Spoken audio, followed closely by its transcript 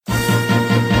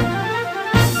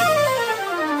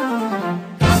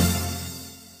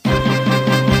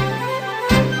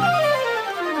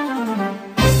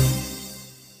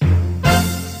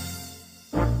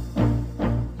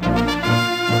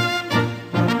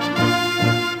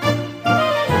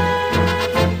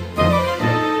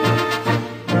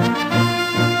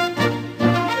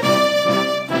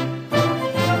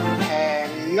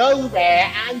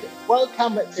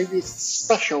welcome to this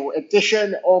special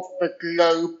edition of the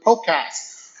Globe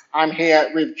podcast. I'm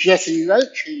here with Jesse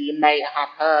Roach, who you may have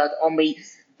heard on the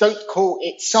Don't Call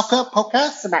It Soccer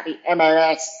podcast about the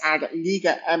MLS and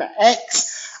Liga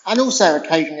MX, and also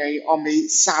occasionally on the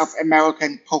South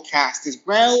American podcast as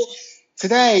well.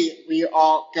 Today we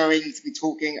are going to be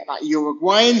talking about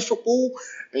Uruguayan football,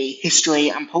 the history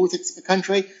and politics of the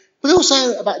country, but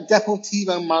also about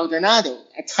Deportivo Maldonado,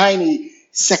 a tiny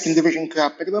second division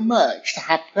club that have emerged to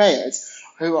have players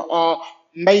who are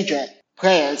major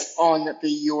players on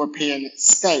the European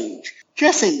stage.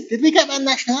 Jesse, did we get that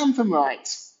national anthem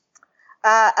right?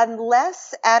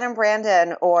 Unless Adam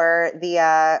Brandon or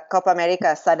the Copa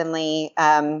America suddenly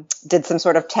did some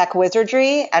sort of tech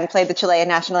wizardry and played the Chilean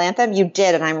national anthem, you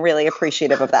did, and I'm really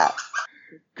appreciative of that.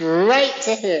 Great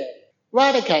to hear.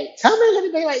 Right, okay. Tell me a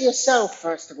little bit about yourself,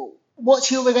 first of all. What's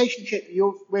your relationship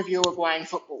with Uruguayan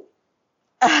football?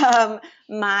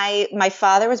 My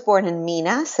father was born in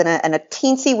Minas, in a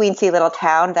teensy-weensy little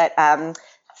town that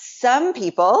some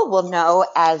people will know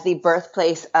as the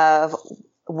birthplace of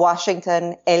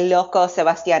Washington El Loco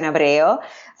Sebastián Abreu,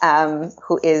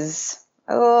 who is,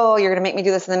 you're going to make me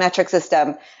do this in the metric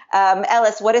system.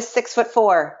 Ellis, what is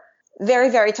 6'4"?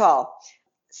 Very, very tall.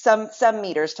 Some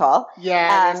meters tall.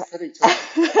 Yeah, it's pretty tall.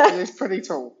 It is pretty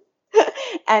tall.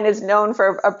 And is known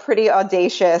for a pretty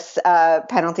audacious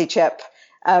penalty chip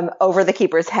over the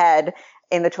keeper's head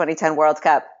in the 2010 World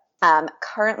Cup.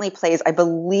 Currently plays, I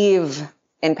believe,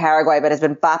 in Paraguay, but has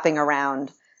been bopping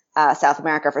around South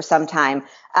America for some time,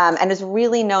 and is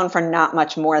really known for not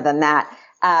much more than that.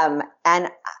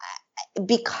 And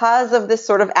because of this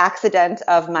sort of accident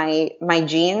of my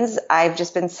genes, I've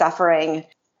just been suffering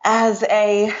as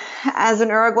an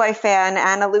Uruguay fan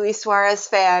and a Luis Suarez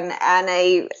fan and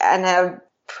a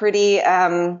pretty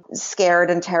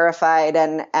scared and terrified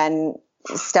and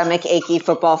stomach achy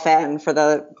football fan for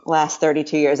the last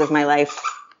 32 years of my life.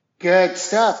 Good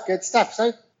stuff.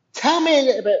 So tell me a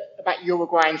little bit about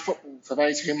Uruguayan football for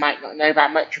those who might not know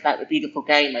that much about the beautiful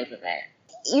game over there.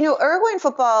 You know, Uruguayan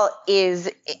football is,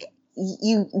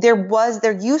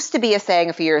 there used to be a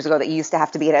saying a few years ago that you used to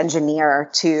have to be an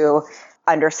engineer to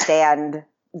understand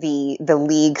the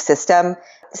league system.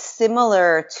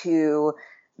 Similar to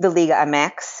the Liga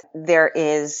MX, there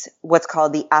is what's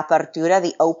called the Apertura,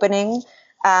 the opening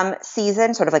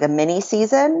season, sort of like a mini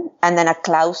season, and then a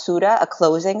Clausura, a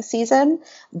closing season.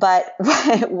 But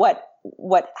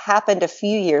what happened a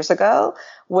few years ago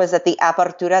was that the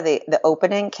Apertura, the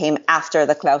opening, came after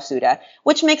the Clausura,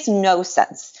 which makes no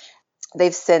sense.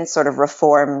 They've since sort of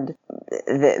reformed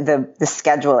the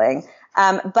scheduling.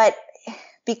 But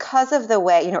because of the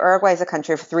way, Uruguay is a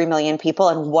country of 3 million people,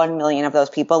 and 1 million of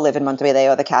those people live in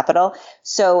Montevideo, the capital.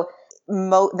 So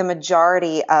the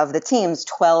majority of the teams,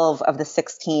 12 of the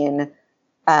 16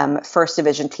 first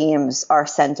division teams, are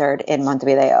centered in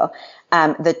Montevideo.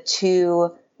 The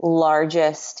two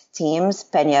largest teams,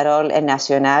 Peñarol and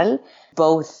Nacional,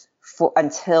 both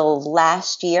until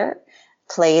last year,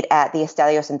 played at the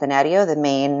Estadio Centenario, the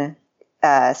main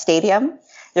stadium.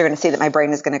 You're going to see that my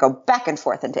brain is going to go back and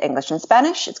forth into English and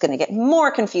Spanish. It's going to get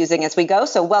more confusing as we go,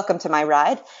 so welcome to my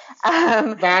ride.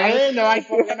 Vale, no hay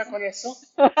problema con eso.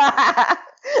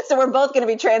 So we're both going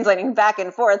to be translating back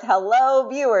and forth. Hello,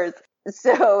 viewers.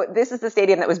 So this is the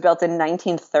stadium that was built in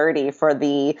 1930 for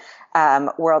the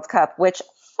World Cup, which,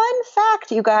 fun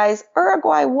fact, you guys,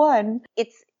 Uruguay won.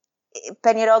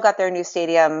 Peñarol got their new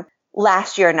stadium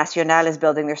last year. Nacional is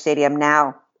building their stadium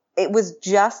now. It was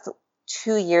just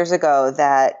 2 years ago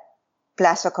that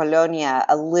Plaza Colonia,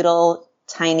 a little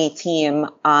tiny team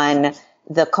on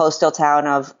the coastal town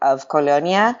of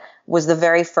Colonia, was the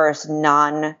very first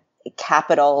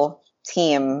non-capital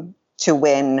team to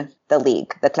win the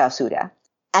league, the Clausura.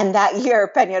 And that year,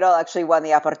 Peñarol actually won the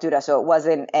Apertura, so it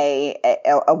wasn't a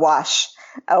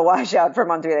washout for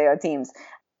Montevideo teams.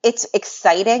 It's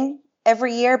exciting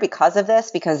every year because of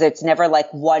this, because it's never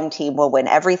like one team will win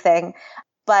everything.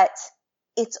 But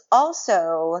it's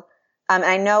also,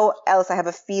 I know, Ellis, I have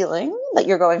a feeling that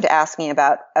you're going to ask me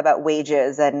about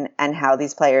wages and how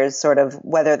these players sort of,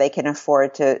 whether they can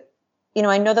afford to,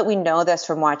 I know that we know this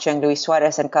from watching Luis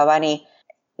Suarez and Cavani,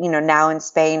 now in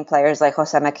Spain, players like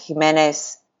Jose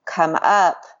Jimenez come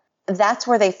up. That's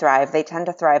where they thrive. They tend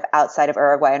to thrive outside of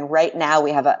Uruguay. And right now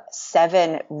we have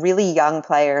 7 really young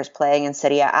players playing in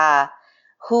Serie A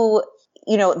who,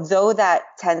 though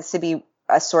that tends to be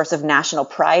a source of national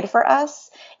pride for us,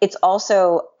 it's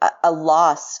also a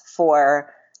loss for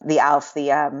the ALF,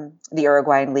 the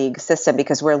Uruguayan league system,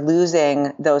 because we're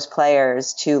losing those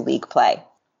players to league play.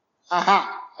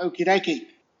 Aha, okie dokie.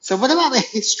 So what about the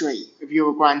history of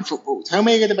Uruguayan football? Tell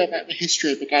me a little bit about the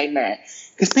history of the game there.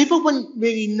 Because people wouldn't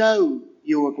really know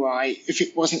Uruguay if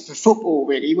it wasn't for football,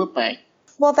 really, would they?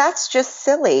 Well, that's just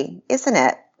silly, isn't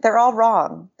it? They're all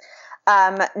wrong.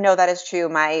 No, that is true.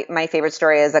 My favorite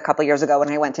story is a couple years ago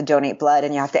when I went to donate blood,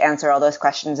 and you have to answer all those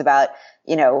questions about,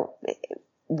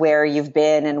 where you've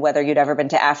been and whether you'd ever been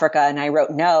to Africa. And I wrote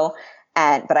no.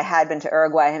 But I had been to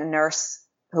Uruguay, and a nurse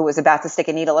who was about to stick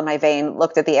a needle in my vein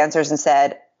looked at the answers and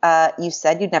said, you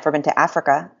said you'd never been to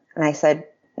Africa. And I said,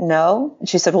 no. And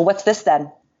she said, well, what's this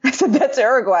then? I said, that's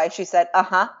Uruguay. She said,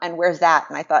 uh-huh. And where's that?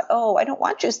 And I thought, oh, I don't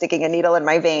want you sticking a needle in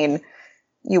my vein,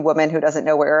 you woman who doesn't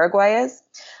know where Uruguay is.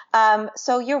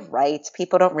 So you're right.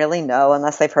 People don't really know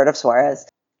unless they've heard of Suarez.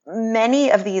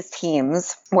 Many of these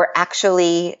teams were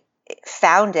actually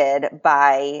founded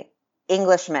by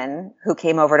Englishmen who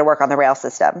came over to work on the rail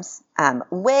systems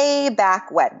way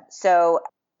back when. So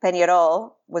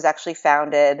Peñarol was actually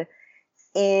founded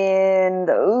in,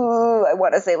 I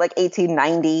want to say like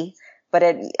 1890, but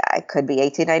it could be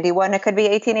 1891, it could be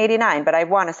 1889, but I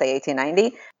want to say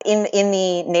 1890. In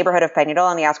the neighborhood of Peñarol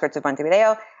on the outskirts of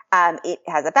Montevideo, it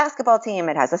has a basketball team,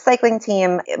 it has a cycling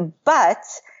team, but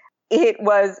it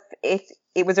was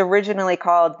originally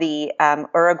called the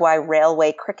Uruguay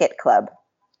Railway Cricket Club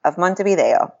of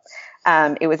Montevideo.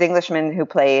 It was Englishmen who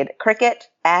played cricket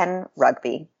and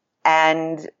rugby.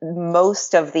 And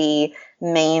most of the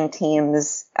main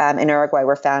teams in Uruguay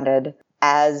were founded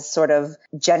as sort of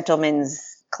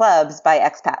gentlemen's clubs by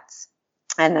expats,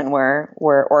 and then were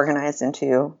organized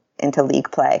into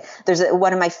league play. There's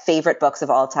one of my favorite books of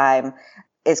all time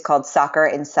is called Soccer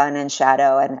in Sun and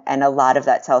Shadow, and a lot of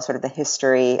that tells sort of the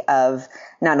history of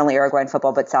not only Uruguayan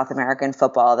football but South American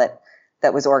football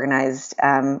that was organized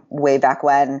way back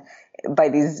when by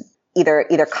these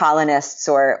either colonists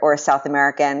or South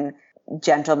American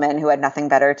gentlemen who had nothing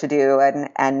better to do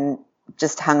and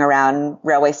just hung around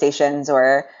railway stations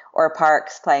or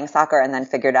parks playing soccer, and then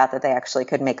figured out that they actually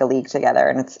could make a league together.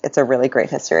 And it's a really great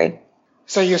history.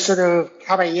 So you're sort of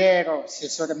caballeros, you're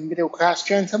sort of middle-class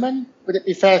gentlemen? Would it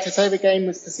be fair to say the game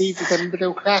was perceived as a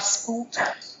middle-class sport?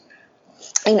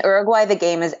 In Uruguay, the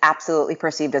game is absolutely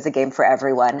perceived as a game for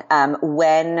everyone.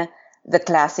 When the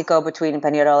Clásico between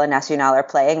Peñarol and Nacional are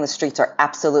playing, the streets are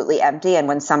absolutely empty. And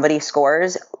when somebody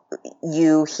scores,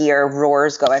 you hear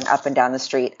roars going up and down the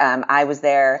street. I was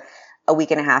there a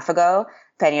week and a half ago.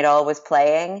 Peñarol was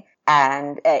playing,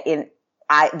 and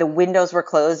the windows were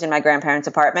closed in my grandparents'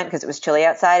 apartment because it was chilly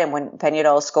outside. And when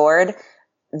Peñarol scored,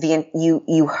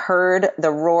 you heard the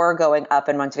roar going up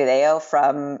in Montevideo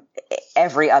from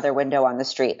every other window on the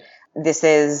street. This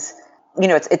is,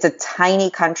 it's a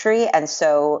tiny country, and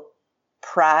so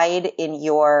pride in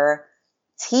your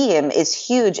team is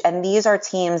huge. And these are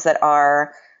teams that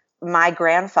my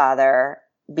grandfather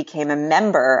became a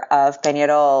member of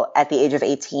Peñarol at the age of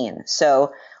 18.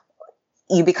 So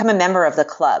you become a member of the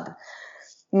club,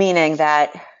 meaning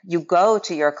that you go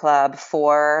to your club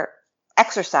for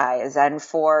exercise and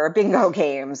for bingo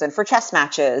games and for chess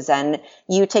matches, and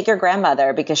you take your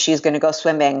grandmother because she's going to go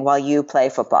swimming while you play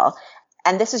football.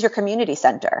 And this is your community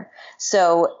center.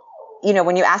 So,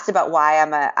 when you asked about why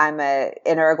I'm an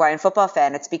Uruguayan football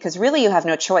fan, it's because really you have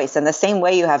no choice. And the same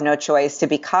way you have no choice to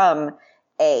become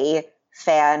a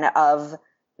fan of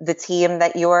the team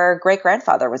that your great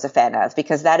grandfather was a fan of,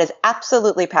 because that is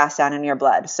absolutely passed down in your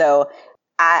blood. So,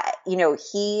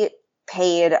 he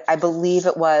paid, I believe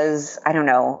it was,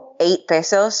 8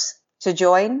 pesos to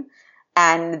join.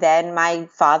 And then my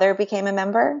father became a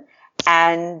member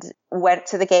and went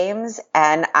to the games.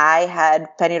 And I had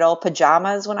Peñarol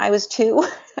pajamas when I was 2.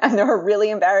 And there were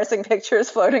really embarrassing pictures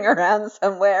floating around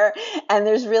somewhere. And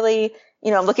there's really,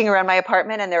 I'm looking around my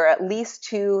apartment, and there are at least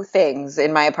 2 things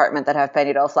in my apartment that have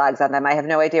Peñarol flags on them. I have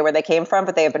no idea where they came from,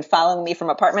 but they have been following me from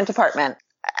apartment to apartment.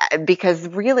 Because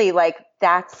really,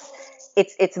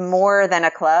 it's more than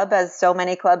a club, as so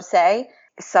many clubs say.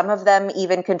 Some of them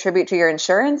even contribute to your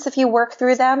insurance if you work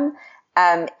through them.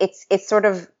 It's sort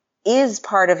of is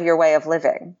part of your way of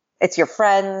living. It's your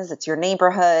friends, it's your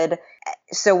neighborhood.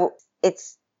 So it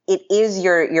is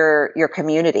your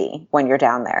community when you're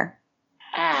down there.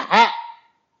 Aha.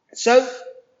 So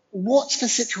what's the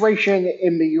situation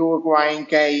in the Uruguayan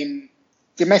game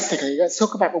domestically? Let's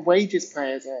talk about the wages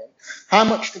players earn. How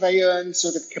much do they earn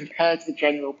sort of compared to the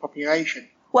general population?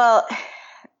 Well,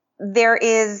 there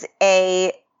is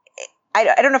I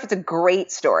don't know if it's a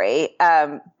great story,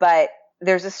 but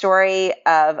there's a story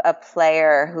of a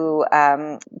player who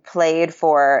played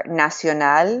for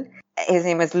Nacional. His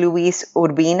name is Luis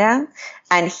Urbina,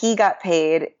 and he got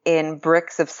paid in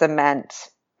bricks of cement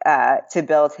to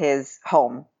build his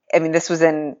home. I mean, this was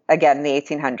in, again, the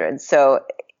 1800s. So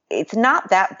it's not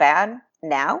that bad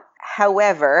now.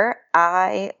 However,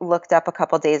 I looked up a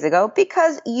couple days ago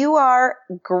because you are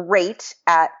great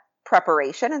at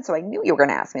preparation. And so I knew you were going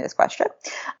to ask me this question.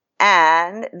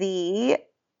 And the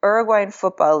Uruguayan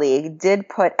Football League did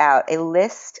put out a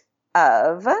list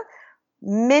of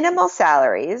minimal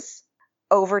salaries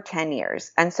over 10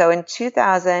 years. And so in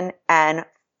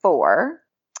 2004,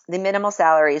 the minimal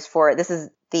salaries for, this is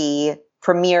the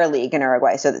Premier League in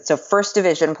Uruguay. So first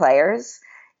division players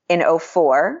in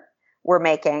 04 were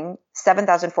making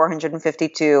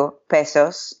 7,452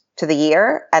 pesos to the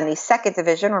year. And the second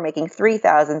division were making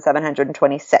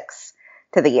 3,726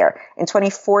 to the year. In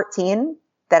 2014,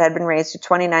 that had been raised to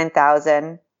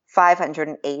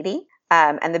 29,580.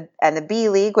 And the B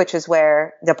League, which is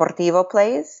where Deportivo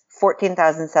plays,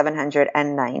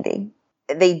 14,790.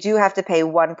 They do have to pay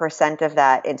 1% of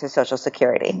that into Social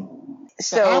Security.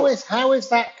 So how is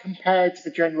that compared to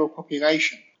the general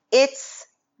population? It's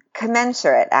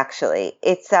commensurate, actually.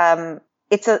 It's a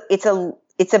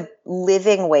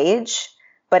living wage,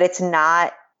 but it's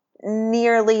not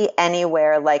nearly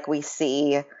anywhere like we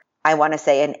see, I want to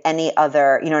say, in any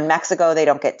other, in Mexico, they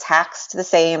don't get taxed the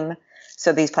same.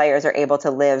 So these players are able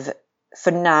to live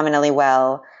phenomenally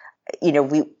well.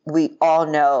 We all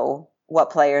know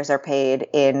what players are paid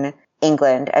in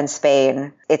England and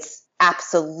Spain. It's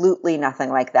absolutely nothing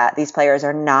like that. These players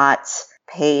are not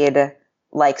paid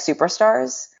like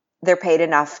superstars. They're paid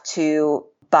enough to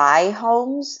buy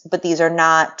homes, but these are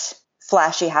not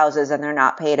flashy houses, and they're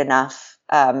not paid enough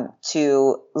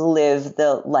to live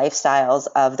the lifestyles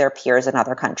of their peers in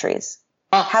other countries.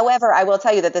 However, I will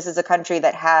tell you that this is a country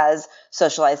that has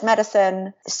socialized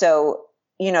medicine. So,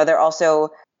 they're also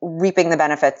reaping the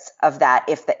benefits of that,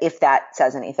 if that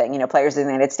says anything. Players in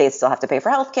the United States still have to pay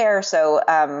for healthcare. So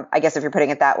I guess if you're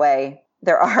putting it that way,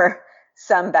 there are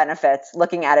some benefits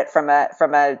looking at it from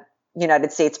a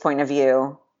United States point of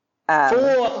view.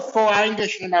 For our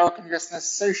English and American listeners,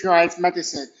 socialized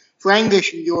medicine, for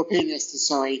English and European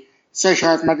listeners,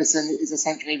 socialized medicine is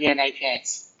essentially the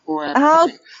NHS, or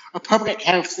a public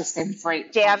health system for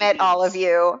it. Damn it, all of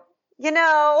you.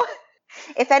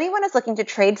 If anyone is looking to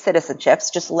trade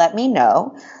citizenships, just let me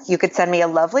know. You could send me a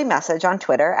lovely message on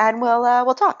Twitter, and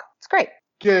we'll talk. It's great.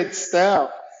 Good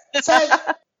stuff. So,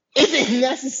 is it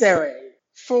necessary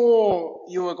for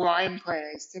Uruguayan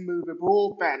players to move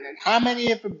abroad, Ben? And how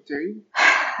many of them do?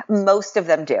 Most of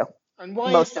them do. And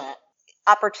why is that?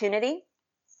 Opportunity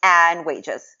and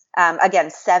wages.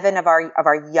 Again, 7 of our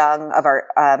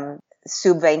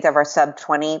sub-20, of our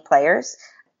sub-20 players,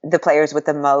 the players with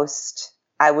the most,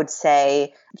 I would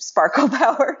say, sparkle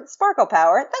power.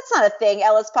 That's not a thing,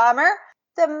 Ellis Palmer.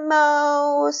 The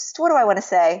most, what do I want to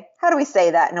say? How do we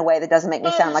say that in a way that doesn't make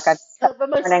me sound like I'm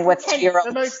learning with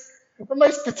 2-year-olds? The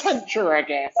most potential, I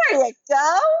guess. There you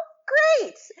go.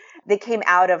 Great. They came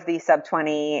out of the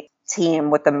sub-20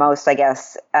 team with the most, I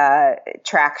guess,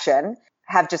 traction,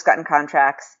 have just gotten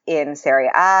contracts in Serie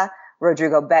A.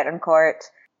 Rodrigo Betancourt,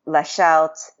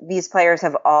 Lachelt. These players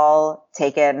have all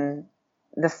taken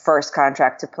the first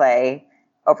contract to play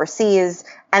overseas,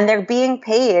 and they're being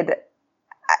paid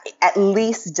at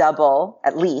least double,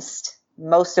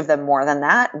 most of them more than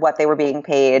that, what they were being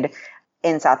paid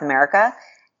in South America.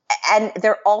 And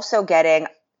they're also getting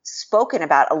spoken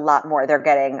about a lot more. They're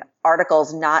getting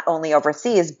articles not only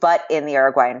overseas, but in the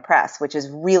Uruguayan press, which is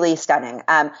really stunning.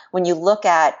 When you look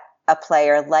at a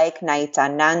player like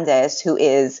Naitan Nandes, who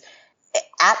is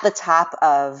at the top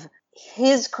of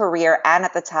his career and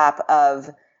at the top of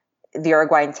the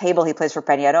Uruguayan table, he plays for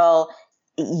Peñarol.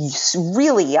 He's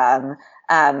really young,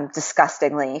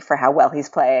 disgustingly for how well he's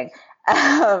playing.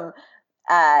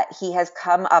 He has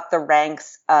come up the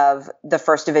ranks of the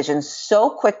first division so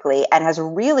quickly and has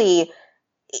really,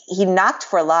 he knocked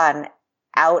Forlan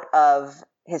out of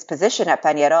his position at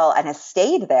Peñarol and has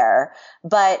stayed there.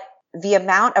 But the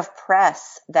amount of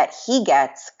press that he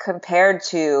gets compared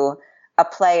to a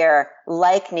player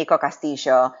like Nico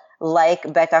Castillo, like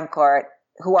Betancourt,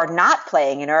 who are not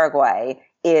playing in Uruguay,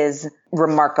 is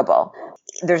remarkable.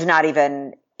 There's no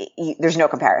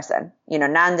comparison.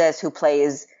 Nandes, who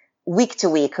plays week to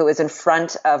week, who is in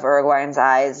front of Uruguayans'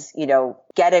 eyes,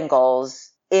 getting goals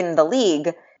in the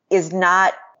league, is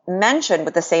not mentioned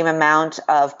with the same amount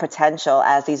of potential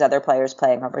as these other players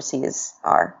playing overseas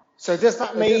are. So does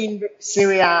that mean that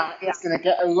Serie A is going to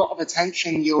get a lot of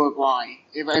attention in Uruguay?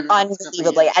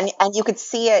 Unbelievably. And you could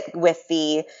see it with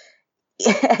the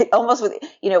almost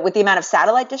with the amount of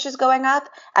satellite dishes going up,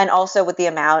 and also with the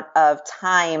amount of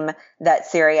time that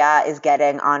Serie A is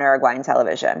getting on Uruguayan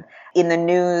television. In the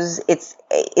news, it's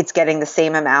getting the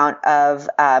same amount of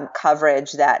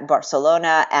coverage that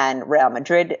Barcelona and Real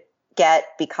Madrid get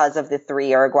because of the 3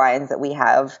 Uruguayans that we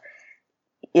have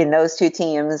in those 2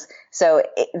 teams. So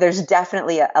there's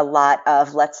definitely a lot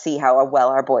of let's see how well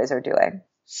our boys are doing.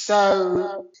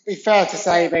 So to be fair to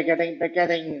say, they're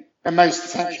getting the most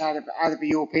attention out of the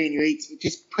European leagues, which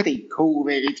is pretty cool,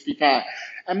 really, to be fair.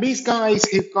 And these guys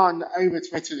who've gone over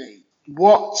to Italy,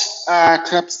 what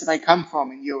clubs do they come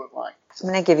from in Uruguay? So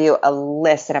I'm going to give you a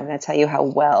list, and I'm going to tell you how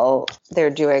well they're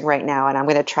doing right now. And I'm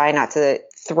going to try not to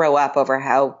throw up over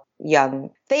how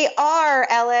young they are,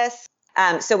 Ellis.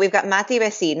 So we've got Mati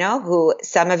Vecino, who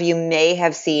some of you may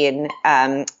have seen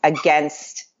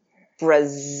against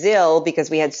Brazil, because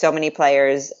we had so many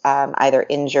players either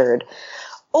injured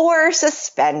or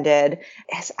suspended.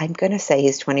 Yes, I'm going to say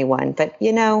he's 21, but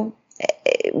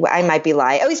I might be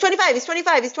lying. Oh, he's 25.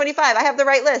 I have the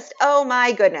right list. Oh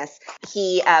my goodness.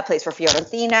 He plays for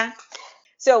Fiorentina.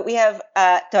 So we have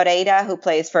Torreira, who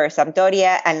plays for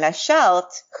Sampdoria, and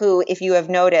Laschalt, who, if you have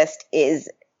noticed, is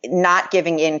not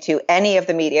giving in to any of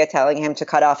the media telling him to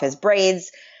cut off his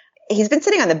braids. He's been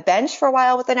sitting on the bench for a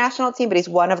while with the national team, but he's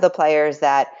one of the players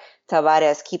that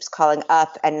Tavares keeps calling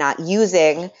up and not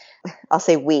using. I'll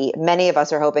say many of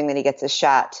us are hoping that he gets a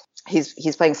shot.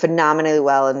 He's playing phenomenally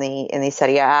well in the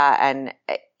Serie A and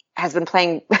has been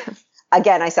playing.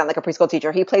 Again, I sound like a preschool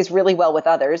teacher. He plays really well with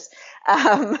others.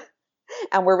 And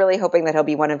we're really hoping that he'll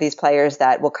be one of these players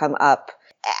that will come up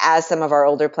as some of our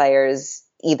older players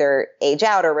either age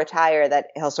out or retire, that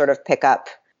he'll sort of pick up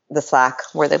the slack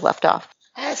where they've left off.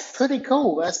 That's pretty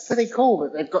cool that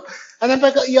they've got. And then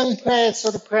they've got young players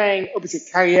sort of playing, obviously,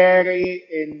 Carriere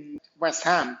in West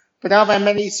Ham. But are there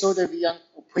many sort of young,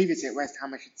 or previously at West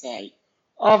Ham, I should say,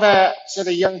 are there sort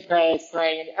of young players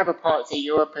playing in other parts of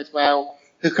Europe as well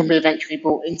who can be eventually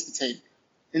brought into the team,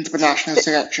 into the national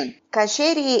selection?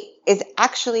 Carriere is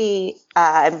actually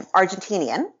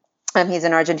Argentinian. He's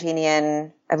an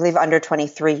Argentinian, I believe, under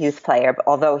 23 youth player,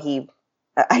 although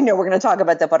I know we're going to talk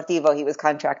about Deportivo. He was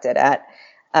contracted at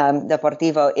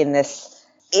Deportivo in this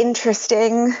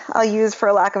interesting, I'll use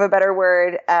for lack of a better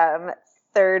word,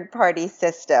 third-party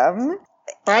system.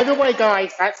 By the way,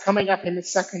 guys, that's coming up in the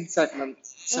second segment.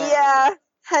 So. Yeah,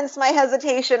 hence my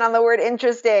hesitation on the word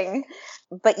interesting.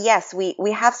 But yes, we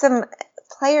have some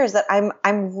players that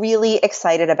I'm really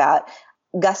excited about.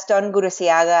 Gaston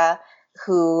Gurusiaga,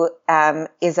 who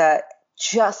is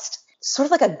just sort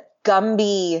of like a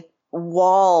Gumby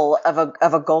wall of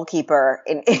a goalkeeper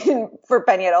for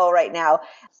Peñarol right now,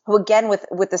 who again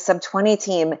with the sub-20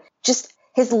 team, just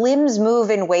his limbs move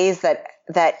in ways that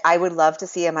I would love to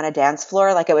see him on a dance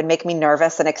floor. Like, it would make me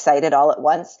nervous and excited all at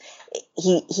once.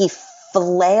 He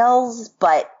flails,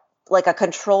 but like a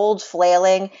controlled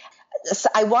flailing. So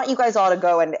I want you guys all to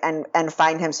go and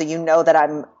find him, so you know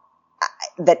that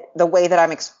that the way that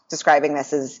I'm describing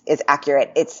this is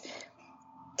accurate. It's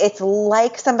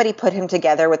like somebody put him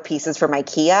together with pieces from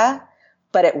IKEA,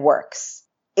 but it works.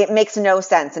 It makes no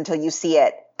sense until you see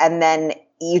it, and then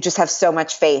you just have so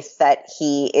much faith that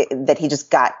he's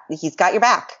got your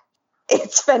back.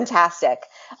 It's fantastic.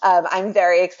 I'm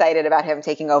very excited about him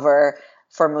taking over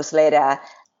for Muslera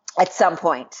at some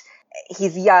point.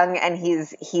 He's young, and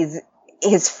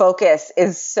his focus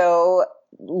is so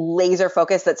laser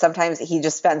focused that sometimes he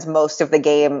just spends most of the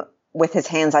game with his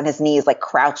hands on his knees, like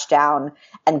crouched down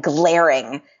and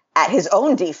glaring at his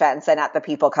own defense and at the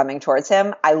people coming towards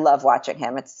him. I love watching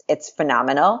him. It's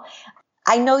phenomenal.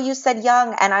 I know you said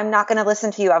young, and I'm not going to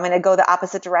listen to you. I'm going to go the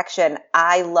opposite direction.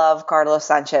 I love Carlos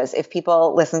Sanchez. If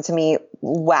people listen to me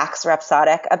wax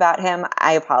rhapsodic about him,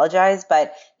 I apologize,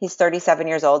 but he's 37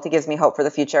 years old. He gives me hope for the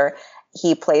future.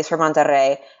 He plays for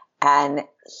Monterrey, and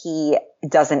he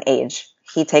doesn't age.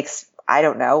 He takes, I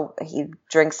don't know, he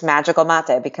drinks magical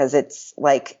mate, because it's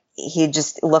like he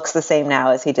just looks the same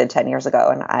now as he did 10 years ago,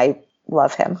 and I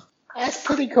love him. That's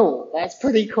pretty cool.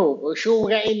 We're sure we'll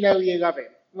get in know you love him.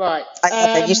 Right.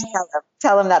 You should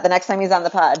tell him that the next time he's on the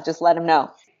pod. Just let him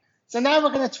know. So now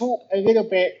we're going to talk a little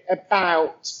bit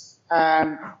about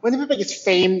one of the biggest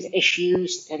themes,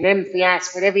 issues,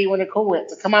 tendencias, whatever you want to call it,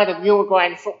 to come out of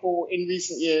Uruguayan football in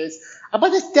recent years,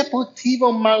 about this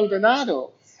Deportivo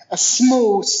Maldonado, a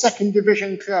small second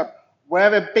division club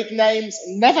where the big names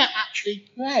never actually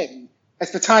play,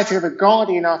 as the title of a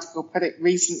Guardian article put it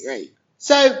recently.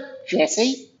 So,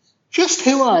 Jesse, just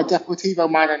who are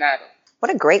Deportivo Maldonado?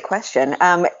 What a great question.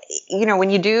 When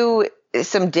you do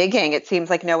some digging, it seems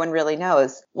like no one really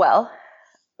knows. Well,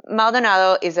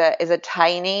 Maldonado is a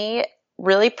tiny,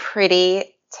 really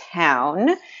pretty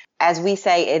town, as we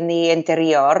say in the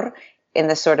interior, in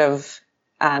the sort of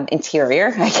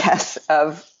interior, I guess,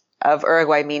 of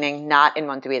Uruguay, meaning not in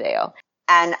Montevideo.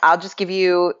 And I'll just give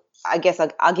you,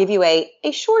 I'll give you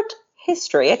a short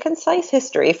history, a concise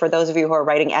history for those of you who are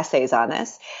writing essays on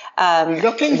this.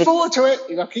 Looking forward to it.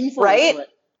 Right?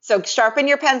 So sharpen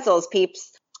your pencils, peeps.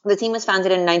 The team was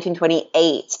founded in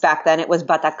 1928. Back then it was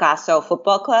Batacazo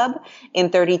Football Club.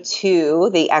 In 32,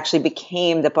 they actually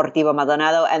became Deportivo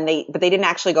Maldonado, but they didn't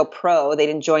actually go pro. They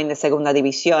didn't join the Segunda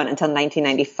División until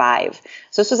 1995.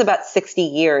 So this was about 60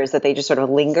 years that they just sort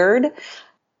of lingered.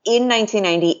 In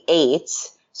 1998,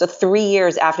 so 3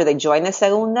 years after they joined the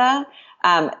Segunda,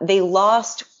 they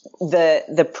lost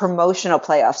the promotional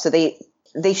playoffs. So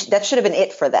that should have been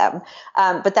it for them.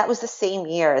 But that was the same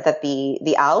year that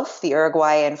the AUF, the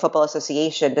Uruguayan Football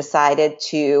Association, decided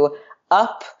to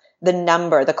up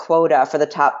the quota for the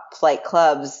top flight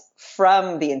clubs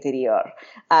from the interior,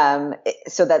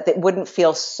 so that it wouldn't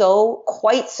feel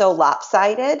quite so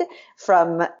lopsided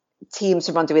from teams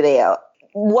from Montevideo.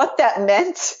 What that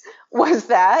meant was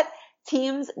that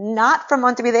teams not from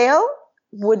Montevideo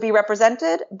would be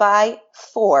represented by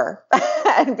 4.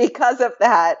 And because of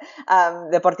that,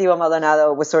 Deportivo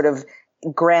Maldonado was sort of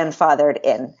grandfathered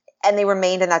in. And they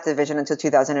remained in that division until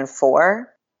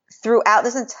 2004. Throughout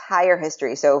this entire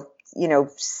history, so, I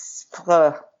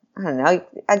don't know.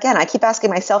 Again, I keep asking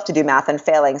myself to do math and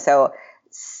failing. So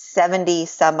 70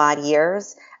 some odd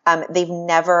years, they've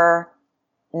never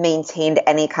maintained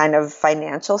any kind of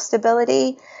financial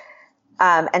stability.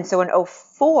 And so in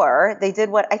 2004, they did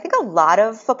what I think a lot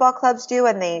of football clubs do,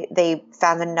 and they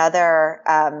found another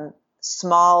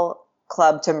small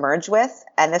club to merge with.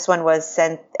 And this one was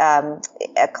a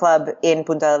club in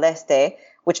Punta del Este,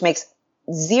 which makes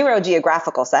zero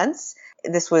geographical sense.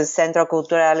 This was Centro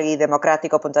Cultural y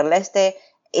Democrático Punta del Este.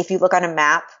 If you look on a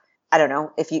map, I don't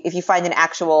know, if you find an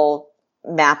actual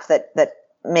map that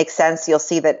makes sense, you'll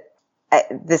see that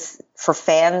this, for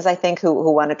fans, I think,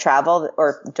 who want to travel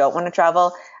or don't want to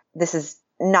travel, this is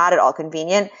not at all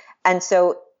convenient. And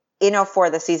so in 2004,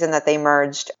 the season that they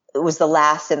merged, it was the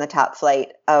last in the top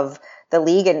flight of the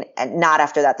league. And not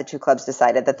after that, the two clubs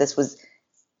decided that this was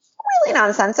really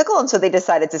nonsensical. And so they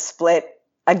decided to split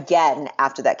again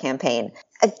after that campaign.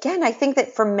 Again, I think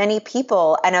that for many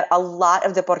people and a lot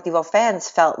of Deportivo fans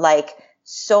felt like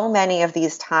so many of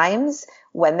these times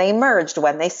when they merged,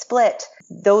 when they split,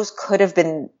 those could have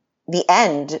been the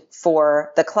end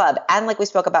for the club. And like we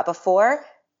spoke about before,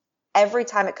 every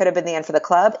time it could have been the end for the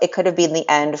club, it could have been the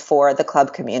end for the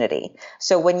club community.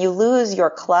 So when you lose your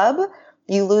club,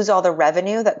 you lose all the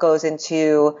revenue that goes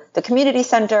into the community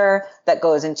center, that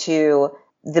goes into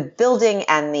the building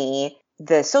and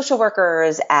the social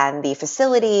workers and the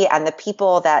facility and the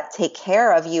people that take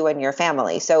care of you and your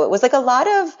family. So it was like a lot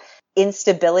of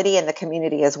instability in the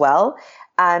community as well.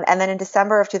 And then in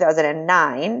December of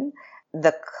 2009,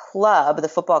 the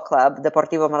football club,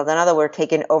 Deportivo Maldonado, were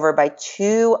taken over by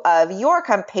 2 of your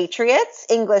compatriots,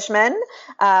 Englishmen,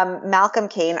 Malcolm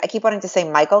Cain. I keep wanting to say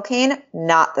Michael Caine,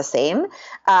 not the same.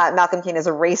 Malcolm Cain is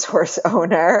a racehorse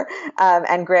owner,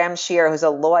 and Graham Shear, who's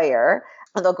a lawyer.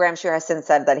 Although Graham Shear has since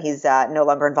said that he's no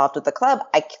longer involved with the club,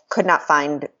 I could not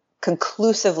find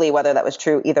conclusively whether that was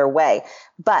true either way.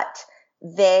 But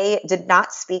they did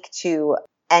not speak to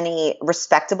any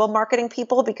respectable marketing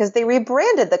people because they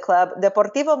rebranded the club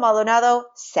Deportivo Maldonado.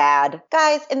 Sad.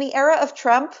 Guys, in the era of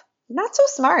Trump, not so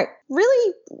smart.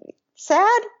 Really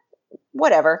sad?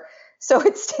 Whatever. So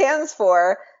it stands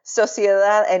for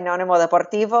Sociedad Anónimo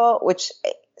Deportivo, which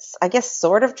I guess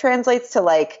sort of translates to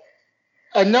like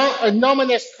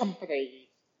anonymous company.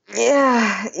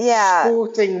 Yeah.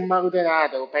 Sporting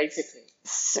Maldonado, basically.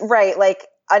 Right, like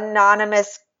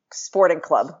anonymous sporting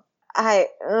club.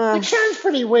 Which sounds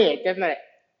pretty weird, doesn't it?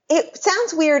 It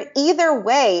sounds weird either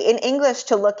way. In English,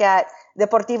 to look at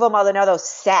Deportivo Maldonado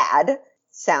sad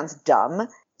sounds dumb.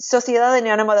 Sociedad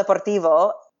Anónimo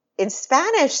Deportivo in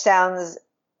Spanish sounds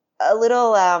a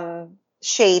little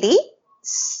shady,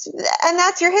 and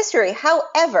that's your history.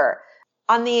 However,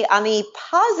 on the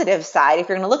positive side, if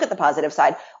you're going to look at the positive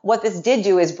side, what this did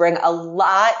do is bring a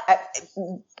lot.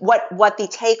 What the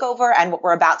takeover and what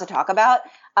we're about to talk about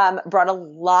brought a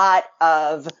lot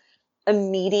of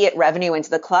immediate revenue into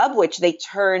the club, which they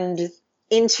turned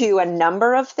into a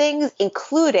number of things,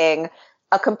 including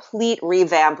a complete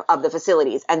revamp of the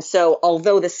facilities. And so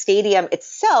although the stadium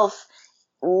itself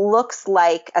looks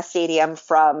like a stadium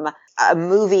from a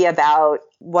movie about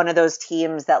one of those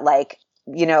teams that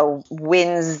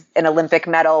wins an Olympic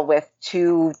medal with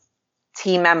 2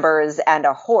 team members and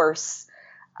a horse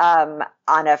on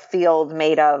a field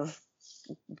made of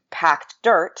packed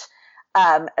dirt.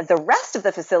 The rest of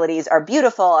the facilities are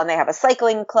beautiful, and they have a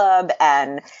cycling club,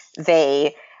 and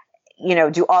they,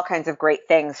 do all kinds of great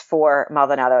things for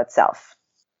Maldonado itself.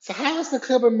 So how has the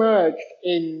club emerged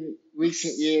in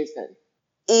recent years then?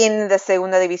 in the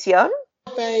Segunda División.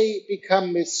 They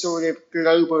become this sort of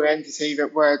global entity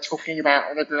that we're talking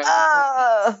about on a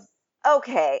global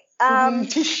okay.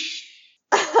 Tish.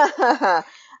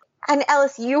 And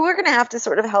Ellis, you were going to have to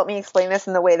sort of help me explain this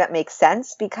in the way that makes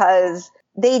sense, because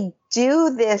they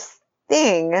do this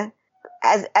thing,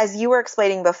 as you were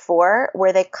explaining before,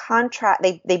 where they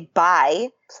buy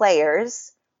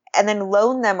players and then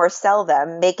loan them or sell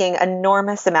them, making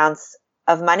enormous amounts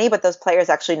of money, but those players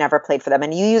actually never played for them.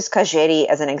 And you used Cajeri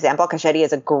as an example. Cajeri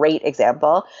is a great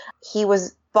example. He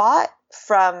was bought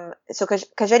from, so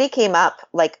Cajeri came up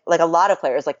like a lot of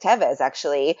players, like Tevez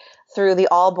actually, through the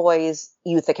All Boys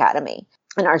Youth Academy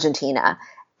in Argentina,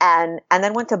 and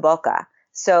then went to Boca.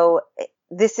 So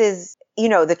this is,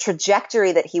 the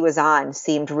trajectory that he was on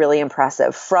seemed really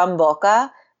impressive. From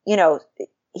Boca,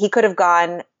 he could have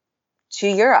gone to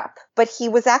Europe, but he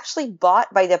was actually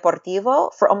bought by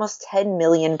Deportivo for almost 10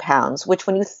 million pounds, which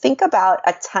when you think about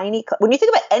when you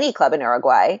think about any club in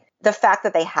Uruguay, the fact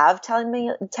that they have 10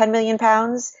 million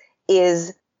pounds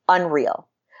is unreal.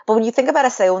 But when you think about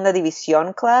a Segunda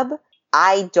División club,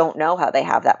 I don't know how they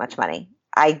have that much money.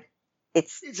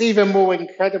 It's even more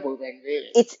incredible than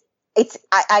really.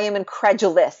 I am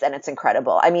incredulous, and it's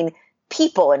incredible. I mean,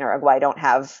 people in Uruguay don't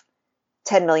have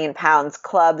 10 million pounds.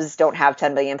 Clubs don't have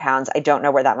 10 million pounds. I don't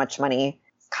know where that much money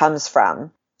comes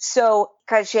from. So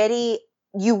Cajeri,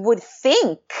 you would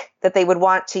think that they would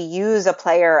want to use a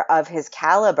player of his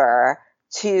caliber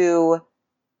to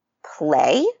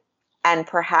play and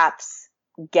perhaps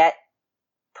get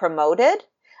promoted.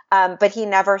 But he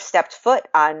never stepped foot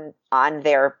on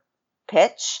their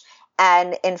pitch.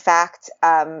 And in fact,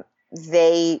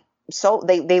 they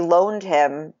loaned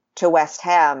him to West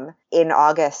Ham in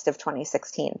August of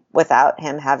 2016 without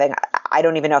him having, I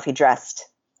don't even know if he dressed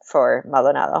for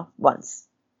Maldonado once.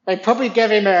 They probably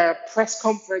gave him a press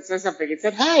conference or something and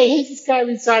said, hey, here's this guy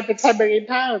we signed for 10 million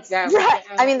pounds. Right.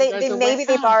 I mean,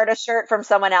 they borrowed a shirt from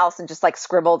someone else and just like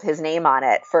scribbled his name on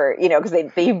it for, because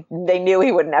they knew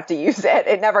he wouldn't have to use it.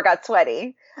 It never got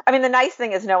sweaty. I mean, the nice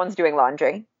thing is no one's doing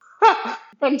laundry.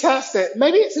 Fantastic.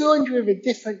 Maybe it's laundry of a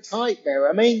different type though.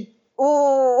 I mean,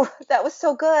 ooh, that was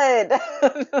so good.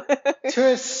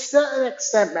 To a certain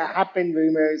extent, there have been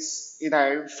rumours,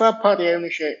 third-party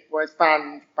ownership was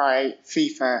banned by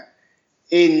FIFA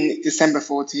in December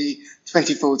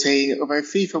 2014, although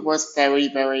FIFA was very,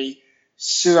 very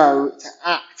slow to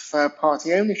act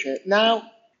third-party ownership. Now,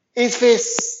 is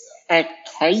this a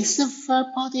case of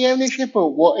third-party ownership,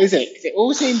 or what is it? Because it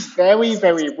all seems very,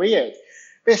 very weird.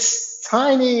 This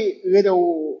tiny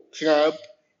little club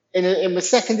in the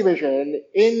second division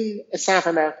in a South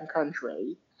American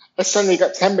country has suddenly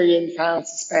got £10 million to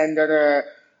spend on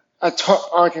a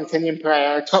top Argentinian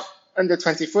player, a top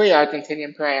under-23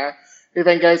 Argentinian player, who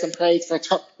then goes and plays for a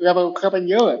top-level club in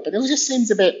Europe. But it all just seems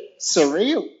a bit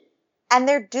surreal. And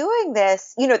they're doing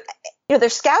this, their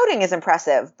scouting is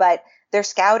impressive, but they're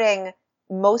scouting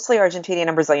mostly Argentinian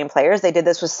and Brazilian players. They did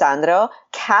this with Sandro,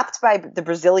 capped by the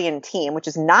Brazilian team, which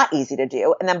is not easy to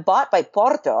do, and then bought by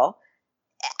Porto.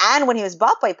 And when he was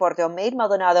bought by Porto, made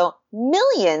Maldonado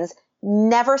millions,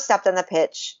 never stepped on the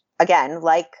pitch again,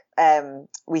 like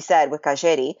we said with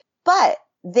Cajeri. But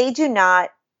they do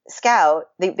not scout.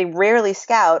 They rarely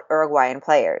scout Uruguayan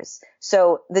players.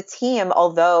 So the team,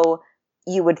 although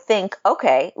you would think,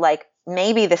 okay, like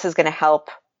maybe this is going to help,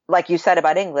 like you said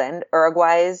about England,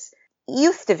 Uruguay's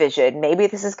youth division. Maybe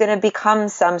this is going to become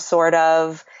some sort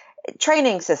of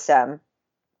training system.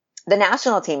 The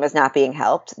national team is not being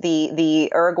helped. The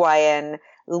Uruguayan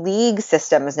league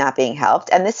system is not being helped.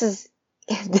 And this is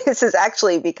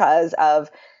actually because of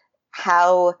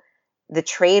how the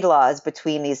trade laws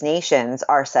between these nations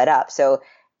are set up. So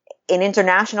an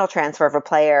international transfer of a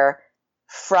player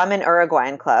from an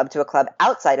Uruguayan club to a club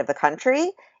outside of the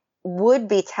country would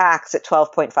be taxed at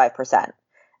 12.5%.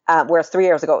 Whereas 3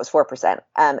 years ago it was 4%.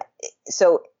 And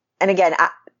again,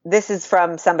 this is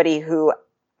from somebody who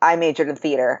I majored in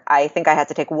theater. I think I had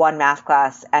to take one math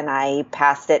class and I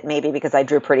passed it maybe because I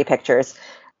drew pretty pictures.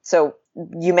 So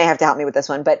you may have to help me with this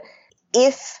one. But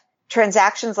if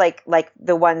transactions like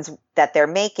the ones that they're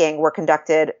making were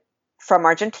conducted from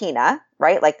Argentina,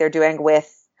 right? Like they're doing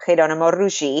with Geronimo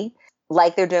Ruggi,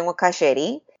 like they're doing with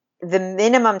Cajeri, the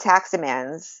minimum tax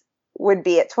demands would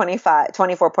be at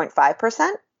 24.5%.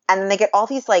 And then they get all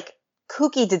these like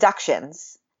kooky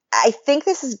deductions. I think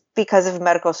this is because of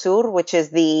Mercosur, which is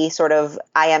the sort of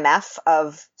IMF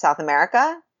of South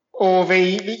America. Or the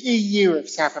EU of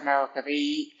South America,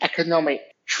 the economic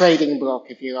trading bloc,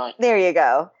 if you like. There you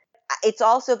go. It's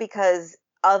also because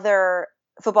other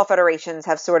football federations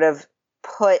have sort of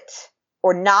put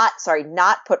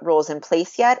not put rules in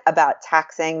place yet about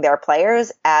taxing their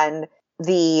players. And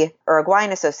the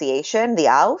Uruguayan Association, the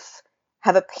AUF,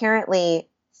 have apparently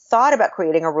thought about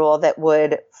creating a rule that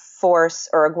would force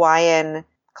Uruguayan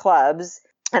clubs,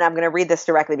 and I'm going to read this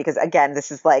directly because, again,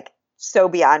 this is like so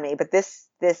beyond me, but this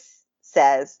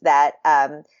says that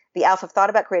the AUF have thought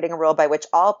about creating a rule by which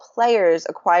all players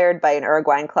acquired by an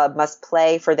Uruguayan club must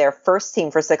play for their first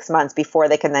team for 6 months before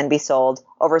they can then be sold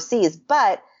overseas.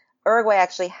 But Uruguay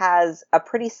actually has a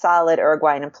pretty solid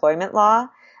Uruguayan employment law,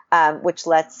 which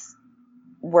lets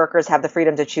workers have the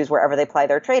freedom to choose wherever they ply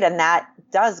their trade. And that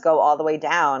does go all the way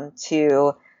down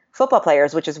to football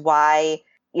players, which is why,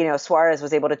 Suarez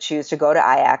was able to choose to go to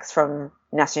Ajax from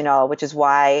Nacional, which is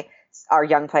why our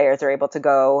young players are able to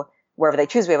go wherever they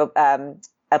choose. We have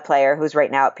a player who's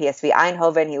right now at PSV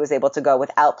Eindhoven. He was able to go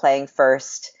without playing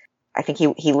first. I think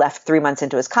he left 3 months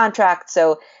into his contract.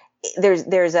 So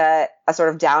there's a sort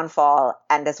of downfall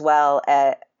and as well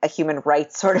a human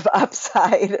rights sort of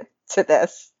upside to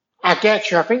this. I get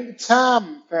you. I think the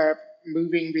term for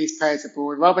moving these players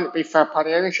abroad, rather than it be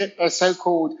third-party ownership, they're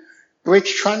so-called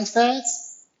bridge transfers.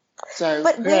 So,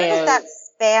 but where does that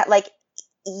span? Like,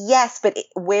 yes, but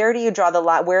where do you draw the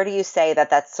line? Where do you say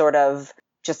that that's sort of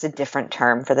just a different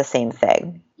term for the same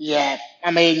thing? Yeah,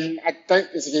 I mean, I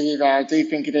don't disagree there. I do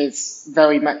think it is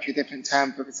very much a different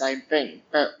term for the same thing.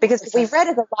 But because what we've read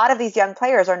is a lot of these young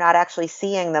players are not actually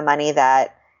seeing the money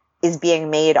that is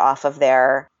being made off of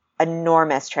their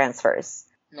enormous transfers.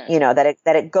 No.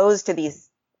 That it goes to these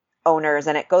owners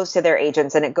and it goes to their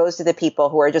agents and it goes to the people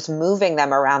who are just moving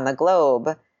them around the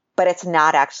globe, but it's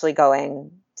not actually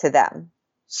going to them.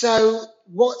 So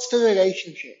what's the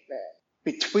relationship there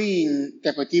between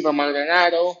Deportivo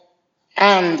Maldonado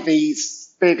and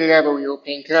these big level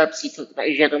European clubs? You talked about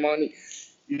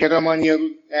Jeromonio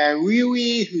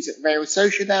Rui, who's at Real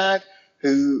Sociedad,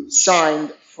 who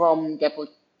signed from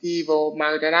Deportivo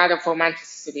Maldonado for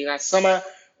Manchester City last summer,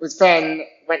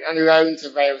 went on loan to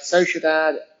Real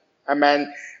Sociedad, and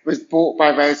then was bought by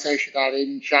Real Sociedad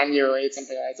in January,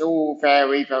 something like that. It's all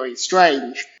very, very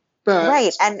strange. But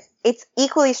right, and it's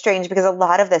equally strange because a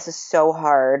lot of this is so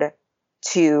hard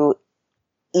to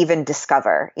even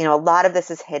discover. A lot of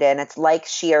this is hidden. It's like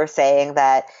Shearer saying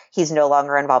that he's no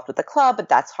longer involved with the club, but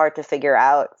that's hard to figure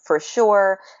out for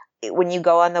sure. When you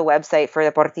go on the website for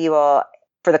Deportivo,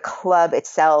 for the club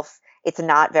itself, it's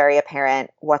not very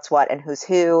apparent what's what and who's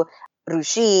who.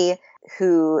 Rugi,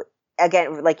 who,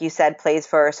 again, like you said, plays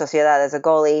for Sociedad as a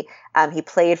goalie. He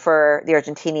played for the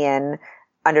Argentinian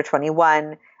under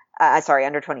 23,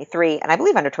 and I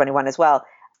believe under 21 as well,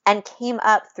 and came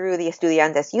up through the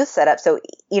Estudiantes youth setup. So,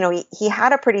 he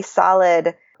had a pretty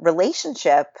solid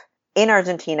relationship in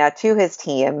Argentina to his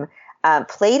team,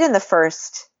 played in the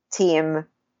first team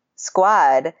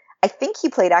squad. I think he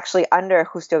played actually under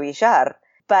Justo Villar,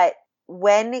 but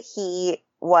when he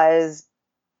was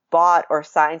bought or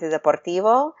signed to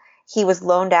Deportivo, he was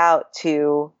loaned out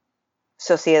to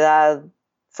Sociedad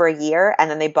for a year, and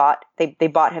then they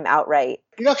bought him outright.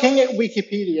 Looking at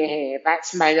Wikipedia here,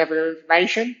 that's my level of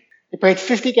information. He played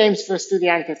 50 games for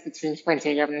Estudiantes between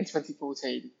 2011 and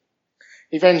 2014.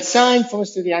 He then signed for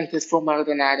Estudiantes for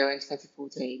Maldonado in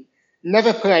 2014.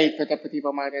 Never played for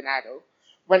Deportivo Maldonado.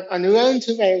 Went on loan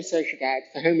to Real Sociedad,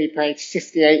 for whom he played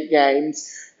 58 games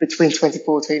between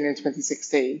 2014 and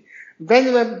 2016.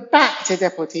 Then went back to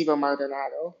Deportivo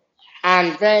Maldonado,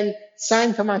 and then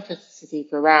signed for Manchester City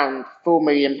for around £4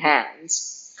 million.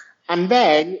 And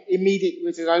then immediately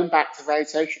was loaned back to Real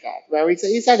Sociedad, where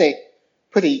he's had a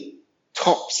pretty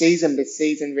top season this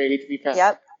season, really, to be fair.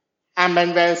 Yep. And then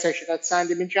Real Sociedad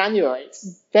signed him in January.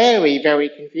 It's very, very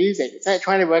confusing. It's like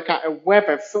trying to work out a web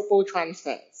of football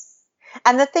transfers.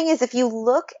 And the thing is, if you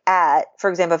look at, for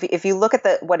example, if you look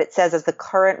at what it says as the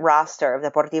current roster of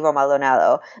Deportivo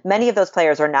Maldonado, many of those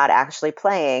players are not actually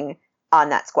playing on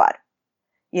that squad.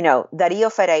 Dario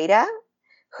Ferreira,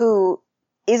 who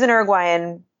is an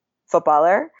Uruguayan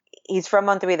footballer, he's from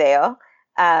Montevideo,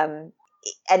 and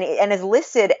is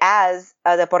listed as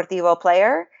a Deportivo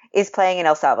player, is playing in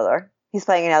El Salvador. He's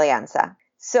playing in Alianza.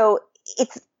 So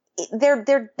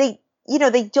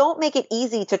they don't make it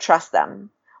easy to trust them,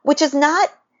 which is not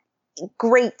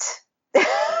great,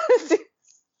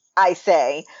 I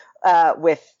say,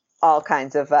 with all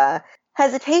kinds of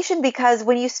hesitation, because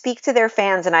when you speak to their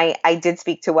fans, and I did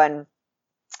speak to one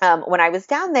when I was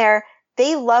down there,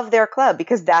 they love their club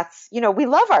because that's, we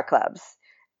love our clubs.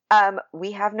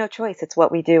 We have no choice. It's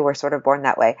what we do. We're sort of born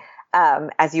that way,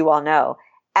 as you all know.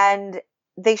 And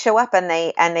they show up and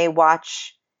they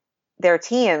watch their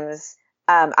teams.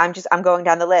 I'm going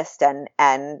down the list,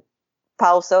 and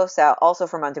Paul Sosa, also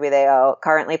from Montevideo,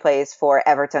 currently plays for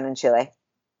Everton in Chile.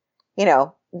 You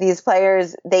know, these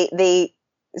players,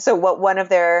 so what one of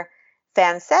their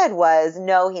fans said was,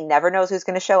 no, he never knows who's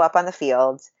going to show up on the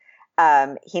field.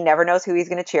 He never knows who he's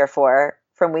going to cheer for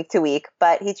from week to week,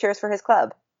 but he cheers for his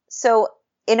club. So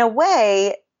in a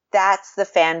way, that's the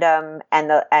fandom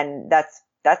and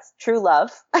that's true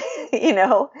love, you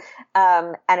know?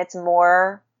 And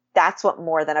that's what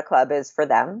more than a club is for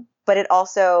them. But it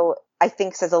also, I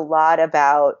think, says a lot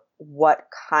about what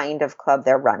kind of club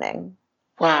they're running.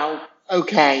 Wow.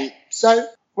 Okay. So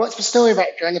what's the story about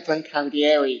Jonathan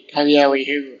Cavalieri? Cavalieri,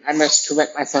 who, I must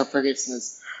correct myself for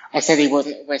listeners, I said he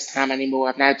wasn't at West Ham anymore.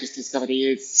 I've now just discovered he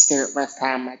is still at West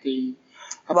Ham. I do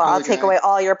apologise. Well, I'll take away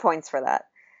all your points for that.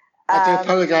 I do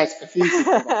apologise profusely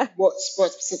for that. What's the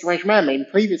situation? I mean,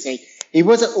 previously, he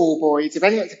was at All Boys, he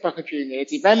then went to Boca Juniors,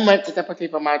 he then went to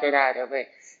Deportivo Maldonado, the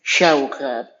shell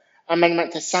club, and then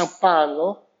went to Sao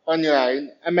Paulo on loan,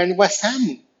 and then West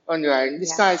Ham on loan.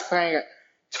 This guy's playing at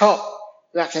top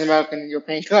Latin American and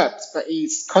European clubs, but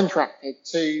he's contracted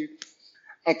to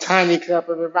a tiny club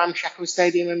with a ramshackle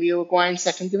stadium in the Uruguayan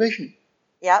second division.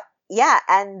 Yep. Yeah.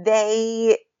 And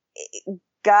they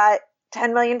got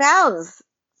 £10 million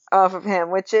off of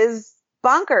him, which is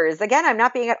bonkers. Again, I'm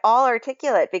not being at all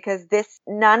articulate because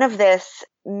none of this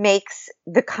makes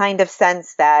the kind of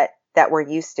sense that we're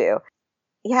used to.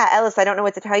 Yeah, Ellis, I don't know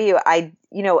what to tell you.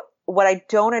 What I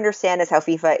don't understand is how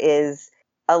FIFA is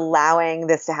allowing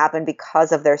this to happen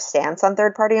because of their stance on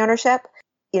third-party ownership.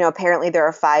 You know, apparently there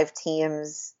are 5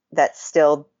 teams that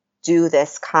still do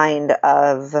this kind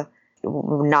of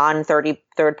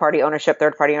third-party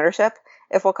ownership,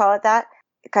 if we'll call it that.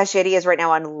 Cacheri is right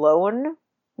now on loan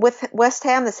with West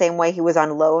Ham, the same way he was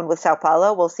on loan with Sao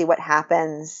Paulo. We'll see what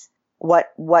happens, what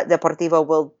Deportivo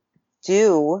will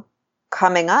do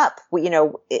coming up. You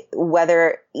know,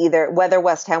 whether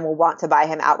West Ham will want to buy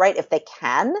him outright if they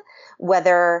can,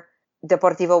 whether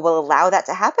Deportivo will allow that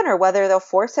to happen, or whether they'll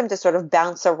force him to sort of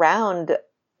bounce around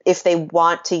if they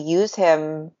want to use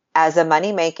him as a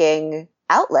money-making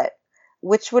outlet,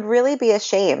 which would really be a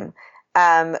shame.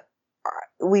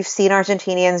 We've seen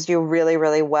Argentinians do really,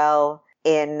 really well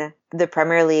in the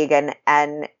Premier League.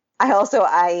 And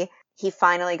he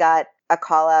finally got a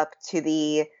call up to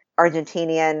the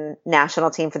Argentinian national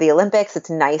team for the Olympics.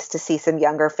 It's nice to see some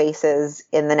younger faces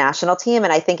in the national team.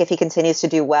 And I think if he continues to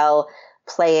do well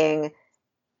playing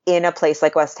in a place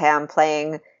like West Ham,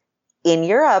 playing in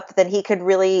Europe, then he could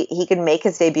make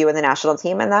his debut in the national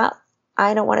team. And that,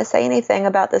 I don't want to say anything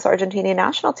about this Argentinian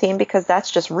national team because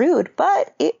that's just rude,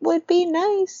 but it would be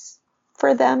nice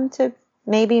for them to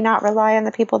maybe not rely on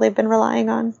the people they've been relying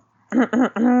on.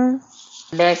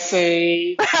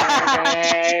 Messi,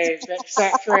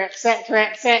 etc., etc.,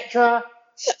 etc.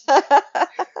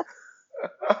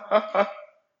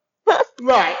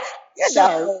 Right.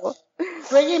 So,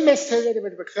 bringing this to a little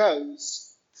bit of a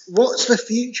close, what's the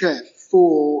future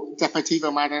for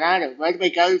Deportivo Maldonado? Where do they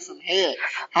go from here?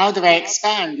 How do they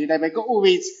expand? You know, they've got all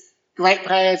these great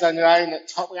players on their own at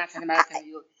top Latin American.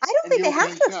 I don't think they have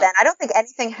to expand. I don't think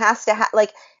anything has to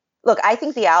look, I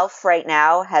think the ALF right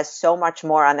now has so much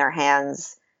more on their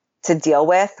hands to deal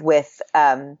with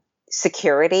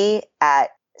security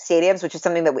at stadiums, which is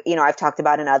something that I've talked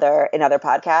about in other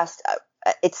podcasts.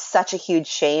 It's such a huge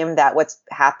shame that what's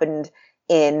happened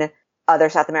in other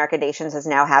South American nations has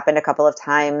now happened a couple of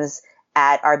times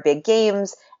at our big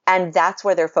games, and that's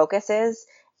where their focus is.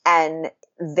 And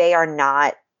they are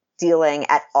not dealing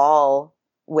at all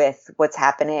with what's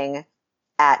happening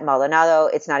at Maldonado.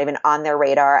 It's not even on their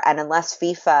radar. And unless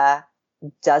FIFA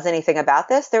does anything about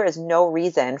this, there is no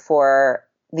reason for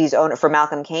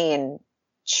Malcolm Kane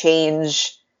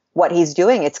change what he's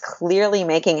doing. It's clearly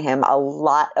making him a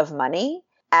lot of money,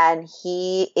 and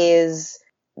he is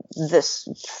this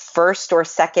first or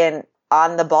second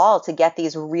on the ball to get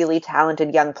these really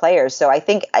talented young players. So I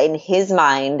think in his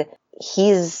mind,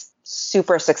 he's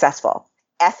super successful.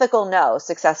 Ethical, no.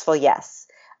 Successful, yes.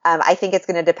 I think it's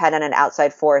going to depend on an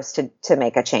outside force to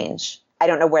make a change. I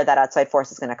don't know where that outside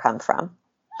force is going to come from.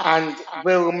 And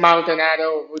will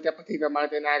Deportivo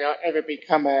Maldonado ever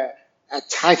become a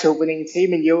title-winning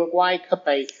team in Uruguay? Could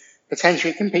they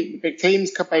potentially compete with big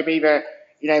teams? Could they be the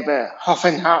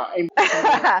Hoffenheim?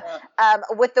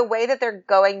 With the way that they're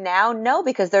going now, no,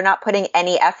 because they're not putting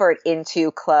any effort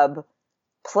into club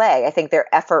play. I think their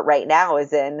effort right now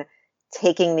is in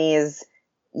taking these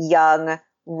young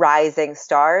rising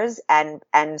stars and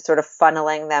sort of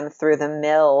funneling them through the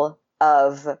mill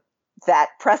of that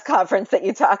press conference that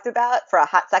you talked about for a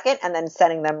hot second and then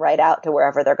sending them right out to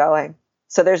wherever they're going.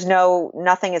 So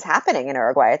nothing is happening in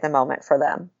Uruguay at the moment for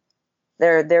them.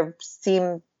 They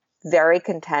seem very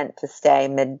content to stay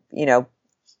mid,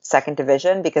 second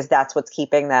division because that's what's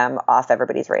keeping them off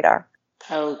everybody's radar.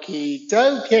 Okie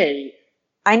dokie.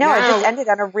 I know, now, I just ended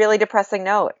on a really depressing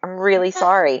note. I'm really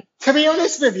sorry. To be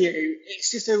honest with you, it's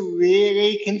just a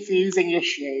really confusing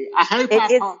issue. I hope our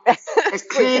podcast has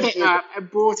cleared it up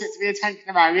and brought it to the attention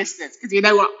of our listeners, because you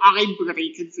know what? I'm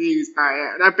bloody confused by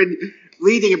it. And I've been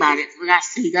reading about it for the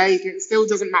last 2 days, and it still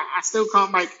doesn't matter. I still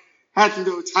can't make head and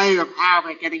little tail of how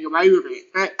they're getting away with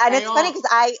it. And it's funny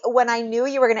because when I knew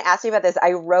you were going to ask me about this,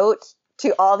 I wrote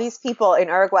to all these people in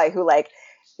Uruguay who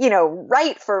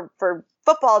write for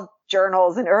football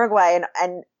journals in Uruguay,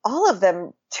 and all of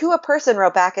them to a person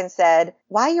wrote back and said,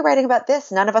 "Why are you writing about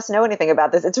this? None of us know anything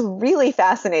about this." It's really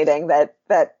fascinating that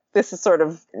this is sort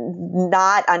of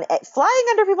not flying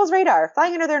under people's radar,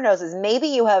 flying under their noses. Maybe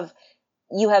you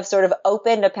have sort of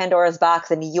opened a Pandora's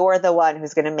box and you're the one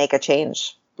who's going to make a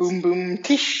change. Boom, boom,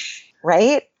 tish.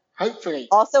 Right? Hopefully.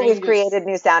 Also, we've created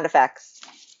new sound effects.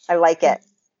 I like it.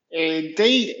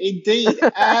 Indeed.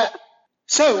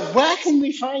 So, where can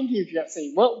we find you,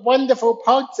 Jessie? What wonderful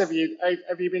pods have you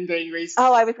been doing recently?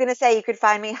 Oh, I was going to say you could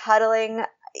find me huddling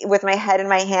with my head in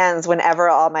my hands whenever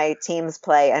all my teams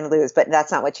play and lose, but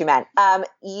that's not what you meant.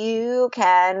 You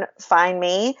can find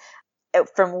me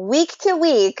from week to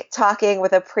week talking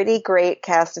with a pretty great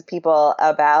cast of people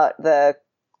about the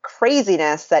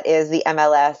craziness that is the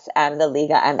MLS and the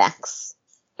Liga MX.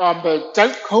 On the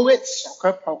Don't Call It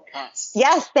Soccer podcast.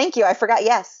 Yes, thank you. I forgot.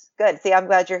 Yes, good. See, I'm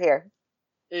glad you're here.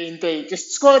 Indeed.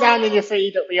 Just scroll down in your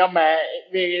feed. It'll be on there.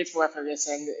 It really is worth a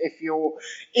listen if you're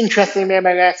interested in the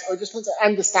MLS or just want to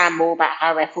understand more about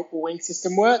how their footballing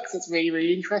system works. It's really,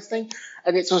 really interesting.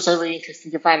 And it's also really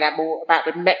interesting to find out more about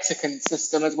the Mexican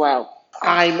system as well.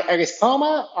 I'm Ellis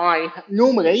Palmer. I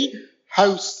normally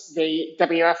host the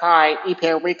WFI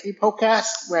EPL Weekly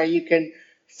podcast, where you can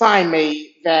find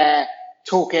me there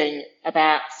talking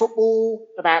about football,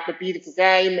 about the beautiful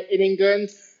game in England,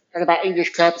 and about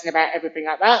English clubs and about everything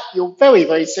like that. You're very,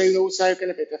 very soon also going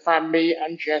to be able to find me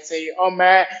and Jessie on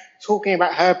there talking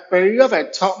about her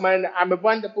beloved Tottenham and the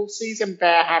wonderful season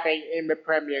they're having in the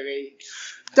Premier League.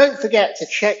 Don't forget to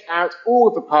check out all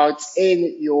of the pods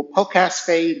in your podcast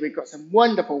feed. We've got some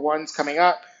wonderful ones coming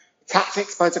up.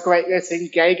 Tactics pods are great listen,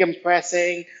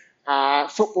 Gegenpressing,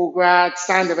 Football Grad,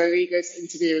 Stand of the Leaguers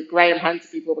interview with Graham Hunter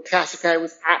before the Classico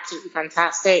was absolutely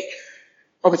fantastic.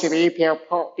 Obviously, the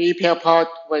EPL pod,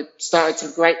 we started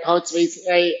some great pods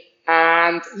recently.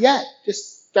 And yeah,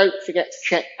 just don't forget to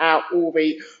check out all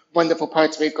the wonderful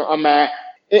pods we've got on there.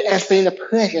 It has been a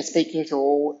pleasure speaking to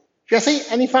all. Jessie,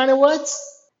 any final words?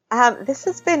 This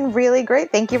has been really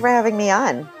great. Thank you for having me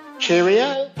on.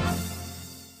 Cheerio.